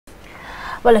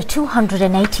Well, a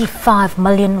 285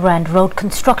 million rand road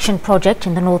construction project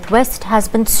in the northwest has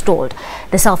been stalled.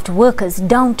 This after workers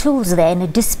downed tools there in a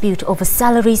dispute over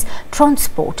salaries,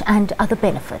 transport and other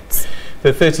benefits.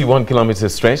 The 31-kilometre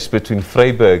stretch between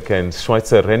Vryburg and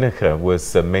Schweizer-Reneke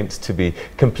was meant to be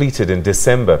completed in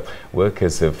December.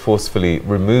 Workers have forcefully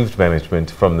removed management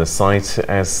from the site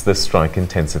as the strike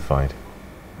intensified.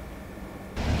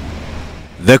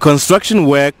 The construction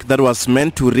work that was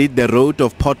meant to rid the road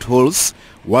of potholes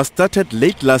was started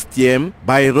late last year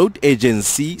by road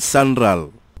agency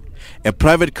Sanral. A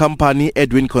private company,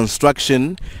 Edwin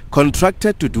Construction,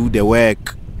 contracted to do the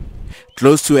work.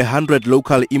 Close to 100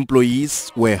 local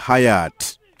employees were hired.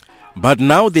 But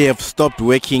now they have stopped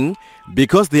working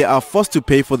because they are forced to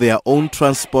pay for their own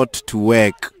transport to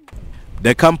work.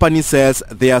 The company says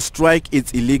their strike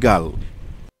is illegal.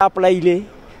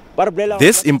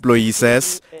 This employee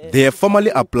says they have formally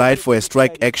applied for a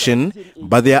strike action,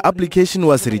 but their application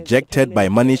was rejected by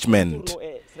management.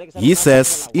 He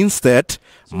says instead,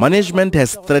 management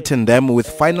has threatened them with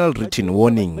final written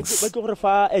warnings.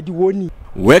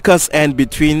 Workers earn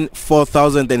between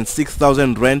 4,000 and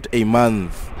 6,000 rand a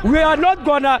month. We are not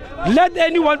gonna let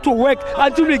anyone to work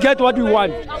until we get what we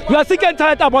want. We are sick and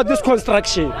tired about this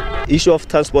construction. Issue of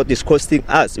transport is costing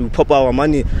us. We pop our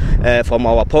money from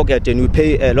our pocket and we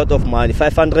pay a lot of money,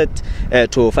 500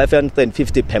 to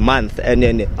 550 per month, and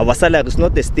then our salary is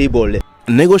not stable.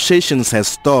 Negotiations have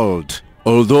stalled.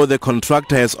 Although the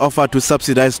contractor has offered to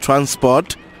subsidize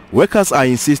transport, workers are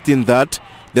insisting that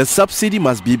the subsidy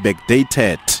must be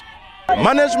backdated.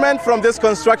 Management from this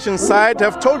construction site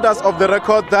have told us off the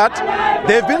record that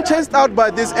they've been chased out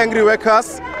by these angry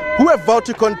workers who have vowed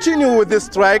to continue with this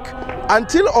strike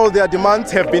until all their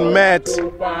demands have been met.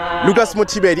 Lucas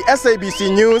Mutibedi,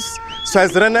 SABC News,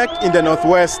 Schweizer-Reneke in the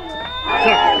northwest.